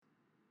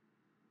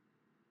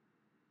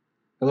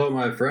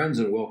Hello, my friends,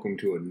 and welcome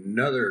to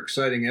another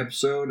exciting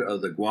episode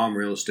of the Guam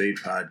Real Estate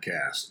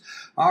Podcast.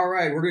 All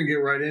right, we're going to get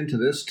right into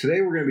this.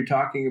 Today, we're going to be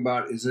talking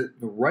about, is it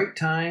the right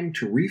time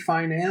to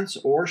refinance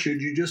or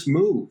should you just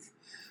move?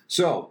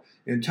 So,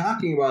 in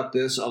talking about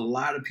this, a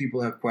lot of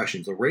people have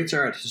questions. The rates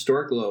are at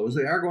historic lows.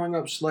 They are going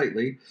up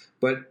slightly,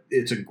 but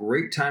it's a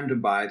great time to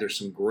buy. There's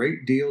some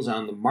great deals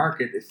on the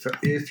market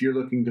if you're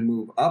looking to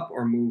move up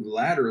or move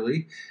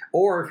laterally,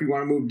 or if you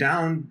want to move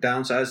down,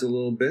 downsize a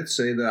little bit,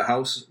 say the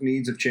house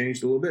needs have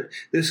changed a little bit.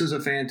 This is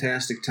a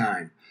fantastic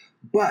time.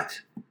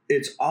 But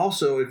it's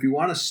also, if you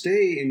want to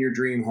stay in your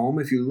dream home,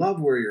 if you love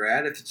where you're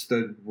at, if it's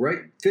the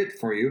right fit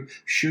for you,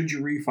 should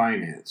you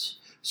refinance?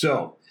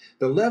 So,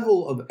 the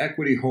level of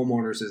equity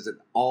homeowners is at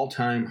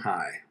all-time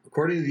high.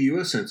 According to the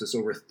U.S. Census,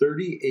 over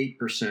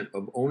 38%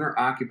 of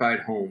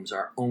owner-occupied homes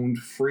are owned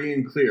free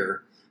and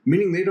clear,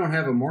 meaning they don't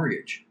have a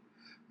mortgage.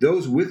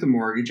 Those with a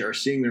mortgage are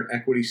seeing their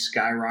equity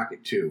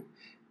skyrocket too.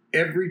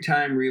 Every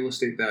time real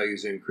estate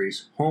values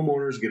increase,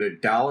 homeowners get a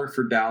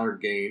dollar-for-dollar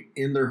gain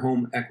in their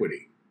home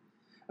equity.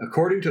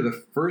 According to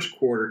the first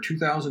quarter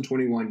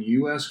 2021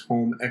 U.S.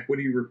 Home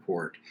Equity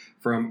Report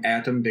from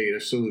Atom Data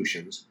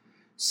Solutions,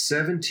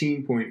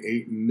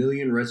 17.8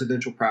 million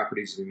residential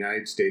properties in the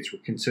United States were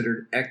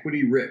considered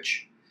equity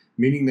rich,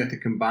 meaning that the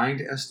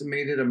combined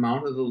estimated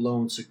amount of the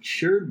loan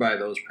secured by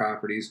those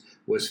properties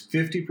was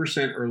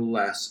 50% or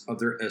less of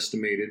their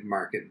estimated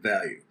market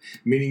value,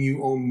 meaning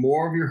you own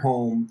more of your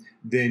home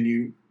than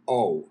you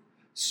owe.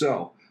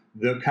 So,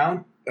 the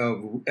count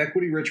of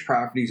equity-rich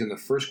properties in the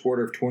first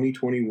quarter of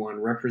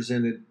 2021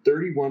 represented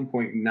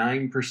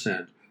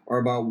 31.9%, or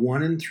about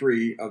 1 in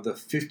 3 of the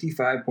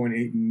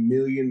 55.8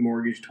 million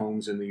mortgaged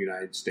homes in the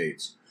United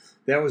States.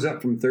 That was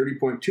up from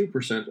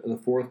 30.2% of the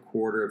fourth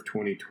quarter of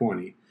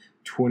 2020,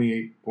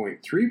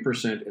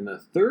 28.3% in the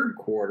third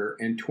quarter,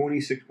 and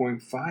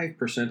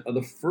 26.5% of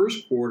the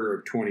first quarter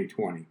of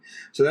 2020.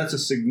 So that's a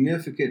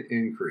significant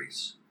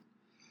increase.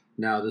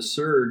 Now, the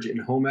surge in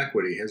home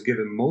equity has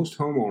given most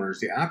homeowners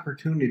the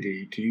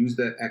opportunity to use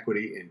that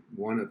equity in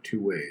one of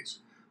two ways.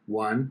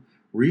 One,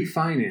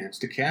 refinance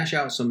to cash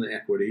out some of the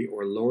equity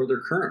or lower their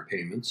current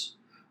payments,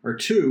 or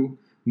two,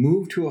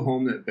 move to a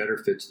home that better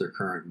fits their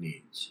current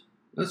needs.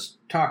 Let's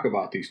talk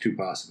about these two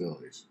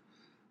possibilities.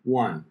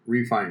 One,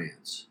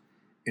 refinance.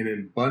 An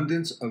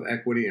abundance of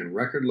equity and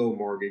record low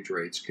mortgage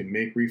rates can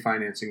make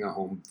refinancing a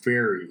home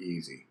very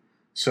easy.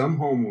 Some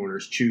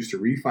homeowners choose to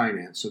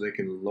refinance so they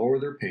can lower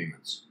their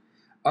payments.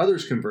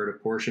 Others convert a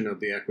portion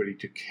of the equity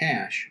to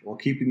cash while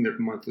keeping their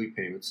monthly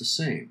payments the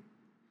same.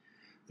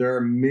 There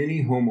are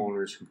many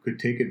homeowners who could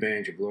take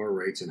advantage of lower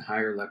rates and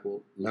higher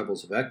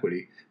levels of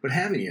equity, but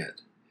haven't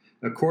yet.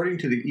 According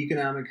to the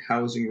Economic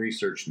Housing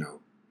Research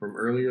Note from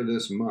earlier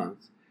this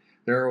month,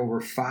 there are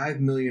over 5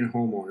 million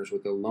homeowners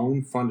with a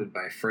loan funded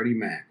by Freddie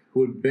Mac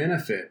who would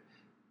benefit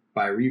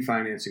by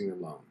refinancing their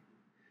loan.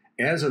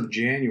 As of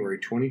January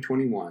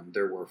 2021,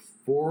 there were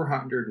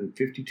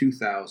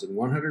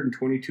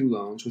 452,122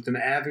 loans with an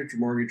average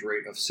mortgage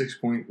rate of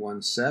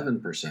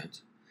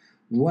 6.17%.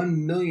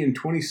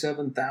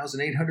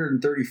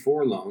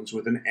 1,027,834 loans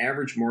with an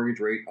average mortgage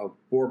rate of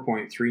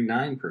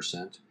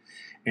 4.39%,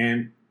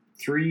 and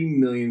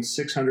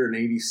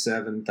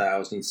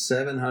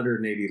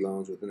 3,687,780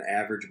 loans with an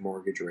average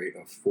mortgage rate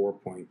of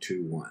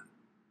 4.21.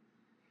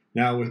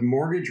 Now, with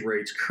mortgage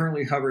rates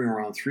currently hovering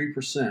around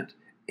 3%,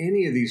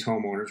 any of these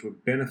homeowners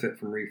would benefit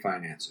from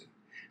refinancing.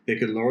 They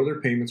could lower their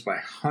payments by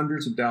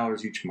hundreds of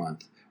dollars each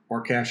month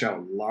or cash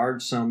out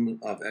large sums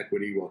of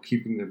equity while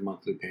keeping their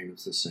monthly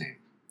payments the same.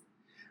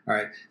 All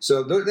right,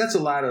 so that's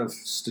a lot of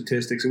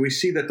statistics, and we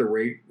see that the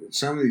rate in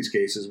some of these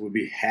cases would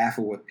be half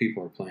of what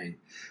people are paying.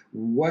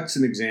 What's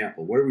an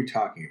example? What are we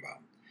talking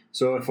about?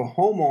 So if a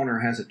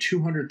homeowner has a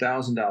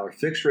 $200,000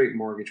 fixed-rate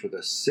mortgage with a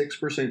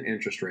 6%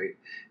 interest rate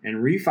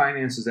and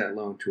refinances that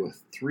loan to a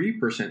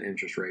 3%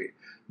 interest rate,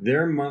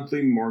 their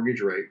monthly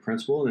mortgage rate,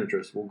 principal and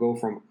interest, will go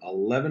from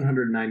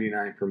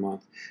 $1,199 per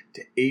month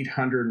to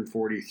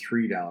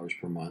 $843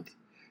 per month.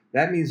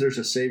 That means there's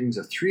a savings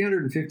of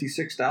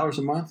 $356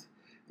 a month.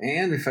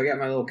 And if I got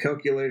my little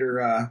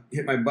calculator,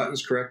 hit my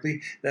buttons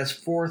correctly, that's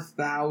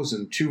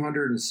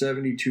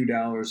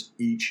 $4,272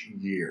 each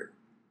year.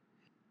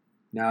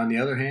 Now, on the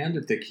other hand,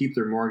 if they keep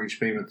their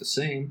mortgage payment the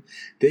same,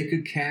 they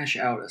could cash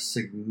out a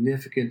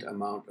significant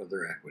amount of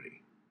their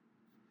equity.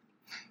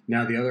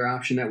 Now, the other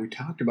option that we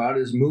talked about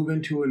is move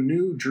into a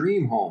new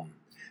dream home.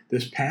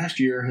 This past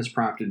year has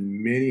prompted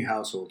many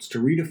households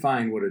to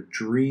redefine what a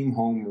dream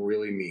home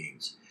really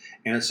means.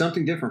 And it's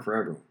something different for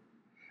everyone.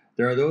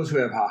 There are those who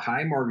have a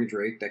high mortgage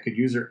rate that could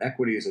use their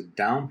equity as a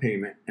down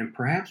payment and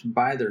perhaps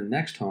buy their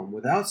next home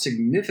without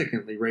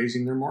significantly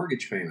raising their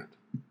mortgage payment.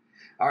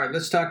 All right,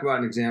 let's talk about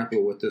an example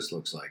of what this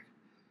looks like.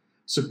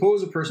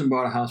 Suppose a person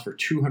bought a house for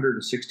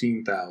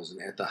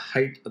 $216,000 at the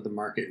height of the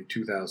market in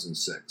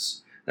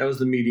 2006. That was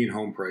the median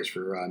home price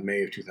for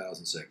May of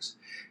 2006.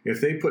 If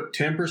they put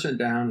 10%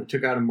 down and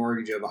took out a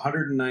mortgage of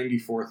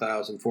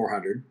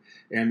 $194,400,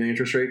 and the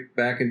interest rate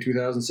back in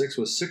 2006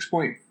 was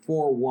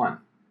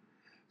 6.41.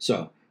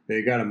 So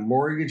They got a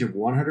mortgage of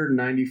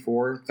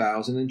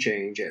 $194,000 and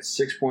change at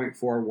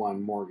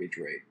 6.41 mortgage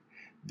rate.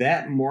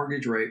 That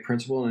mortgage rate,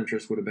 principal and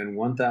interest, would have been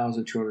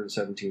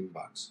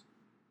 $1,217.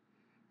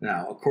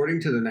 Now,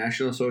 according to the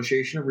National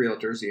Association of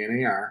Realtors, the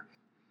NAR,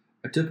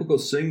 a typical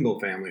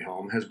single-family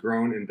home has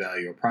grown in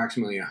value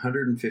approximately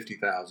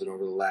 $150,000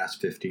 over the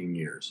last 15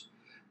 years.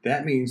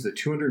 That means the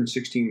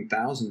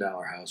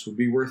 $216,000 house would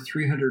be worth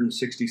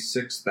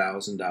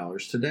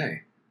 $366,000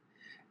 today.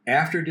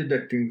 After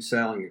deducting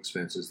selling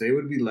expenses, they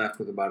would be left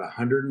with about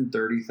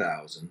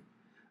 $130,000,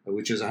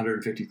 which is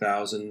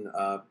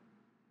 $150,000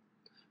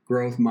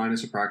 growth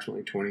minus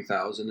approximately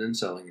 $20,000 in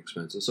selling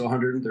expenses, so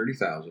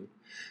 $130,000.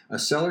 A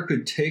seller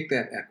could take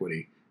that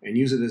equity and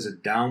use it as a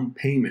down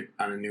payment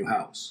on a new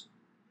house.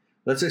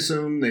 Let's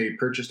assume they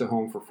purchased a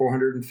home for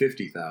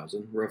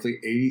 $450,000, roughly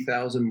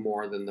 $80,000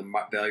 more than the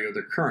value of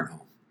their current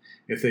home.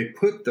 If they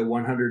put the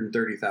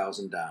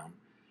 $130,000 down,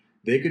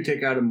 they could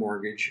take out a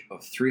mortgage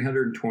of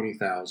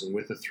 $320,000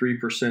 with a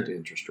 3%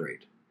 interest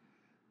rate.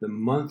 The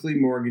monthly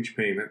mortgage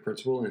payment,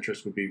 principal and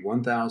interest, would be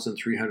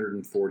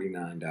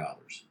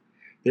 $1,349.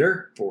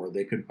 Therefore,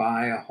 they could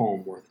buy a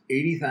home worth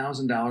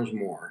 $80,000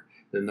 more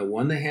than the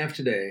one they have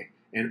today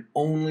and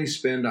only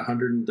spend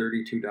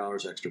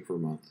 $132 extra per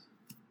month.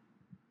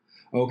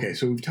 Okay,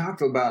 so we've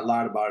talked a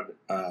lot about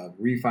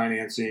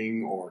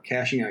refinancing or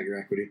cashing out your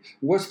equity.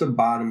 What's the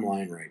bottom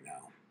line right now?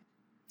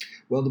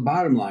 Well, the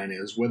bottom line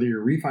is whether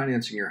you're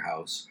refinancing your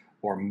house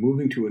or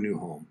moving to a new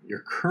home, your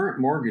current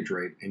mortgage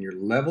rate and your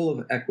level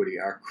of equity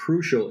are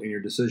crucial in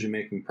your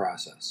decision-making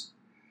process.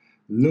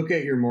 Look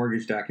at your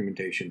mortgage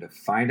documentation to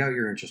find out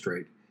your interest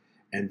rate,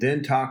 and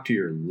then talk to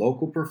your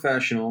local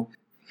professional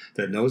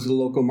that knows the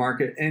local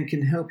market and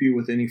can help you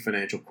with any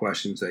financial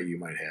questions that you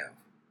might have.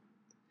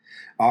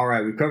 All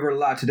right, we've covered a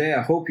lot today.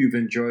 I hope you've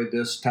enjoyed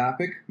this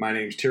topic. My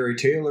name's Terry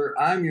Taylor.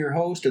 I'm your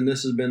host, and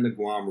this has been the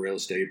Guam Real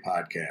Estate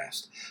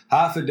Podcast.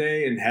 Half a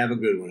day, and have a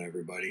good one,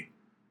 everybody.